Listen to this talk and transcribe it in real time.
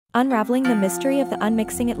Unraveling the mystery of the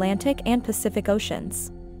unmixing Atlantic and Pacific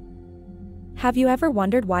Oceans. Have you ever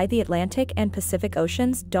wondered why the Atlantic and Pacific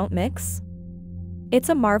Oceans don't mix? It's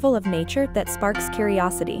a marvel of nature that sparks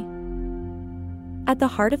curiosity. At the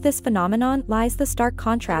heart of this phenomenon lies the stark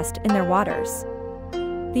contrast in their waters.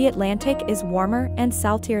 The Atlantic is warmer and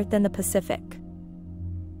saltier than the Pacific.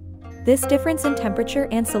 This difference in temperature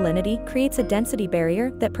and salinity creates a density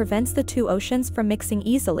barrier that prevents the two oceans from mixing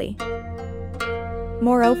easily.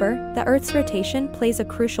 Moreover, the Earth's rotation plays a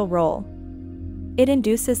crucial role. It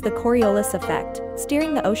induces the Coriolis effect,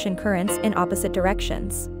 steering the ocean currents in opposite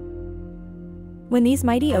directions. When these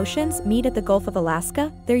mighty oceans meet at the Gulf of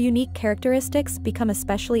Alaska, their unique characteristics become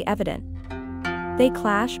especially evident. They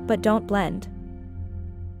clash but don't blend.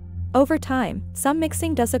 Over time, some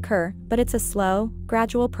mixing does occur, but it's a slow,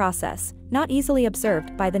 gradual process, not easily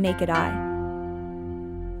observed by the naked eye.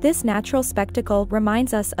 This natural spectacle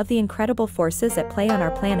reminds us of the incredible forces at play on our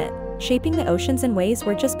planet, shaping the oceans in ways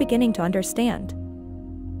we're just beginning to understand.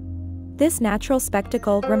 This natural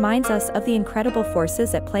spectacle reminds us of the incredible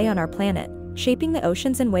forces at play on our planet, shaping the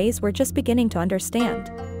oceans in ways we're just beginning to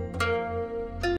understand.